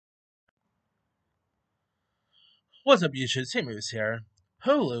What's up, YouTube? Moves here.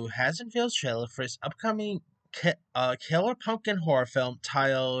 Hulu has unveiled trailer for its upcoming killer pumpkin horror film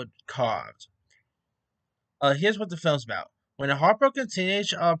titled Carved. Here's what the film's about. When a heartbroken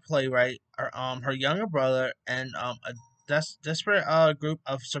teenage playwright, her younger brother, and a desperate group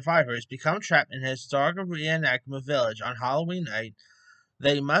of survivors become trapped in a historic reenactment village on Halloween night,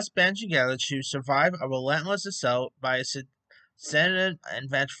 they must band together to survive a relentless assault by a sinister and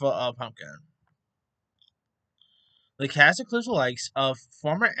vengeful pumpkin. The cast includes the likes of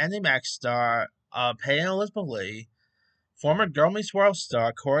former Andy Mack star Peyton Elizabeth Lee, former Girl Meets World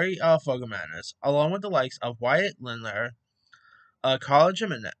star Corey Fogelmanis, along with the likes of Wyatt Lindler, Carla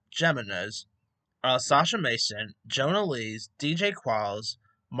Geminis, Sasha Mason, Jonah Lees, DJ Qualls,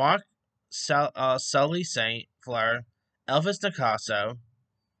 Mark Sully St. Fleur, Elvis Nicasso,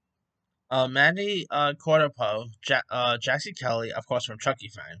 Mandy Cordopo, Jackson Kelly, of course from Chucky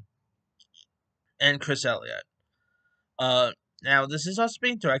fame, and Chris Elliott. Uh, Now, this is also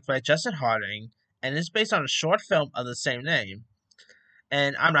being directed by Justin Harding, and is based on a short film of the same name.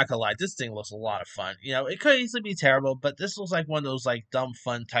 And I'm not gonna lie, this thing looks a lot of fun. It could easily be terrible, but this looks like one of those like dumb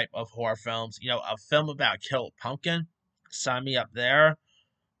fun type of horror films. A film about a killed pumpkin. Sign me up there.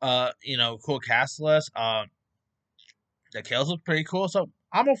 Cool cast list. The kills look pretty cool, so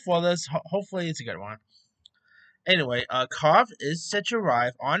I'm all for this. Hopefully, it's a good one. Anyway, Carve is set to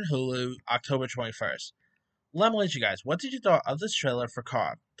arrive on Hulu October 21st. Let me let you guys. What did you thought of this trailer for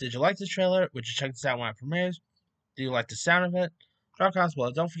Carve? Did you like this trailer? Would you check this out when it premieres? Do you like the sound of it? Drop comments below.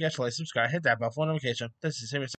 Don't forget to like, subscribe, hit that bell for notification. This is Henry.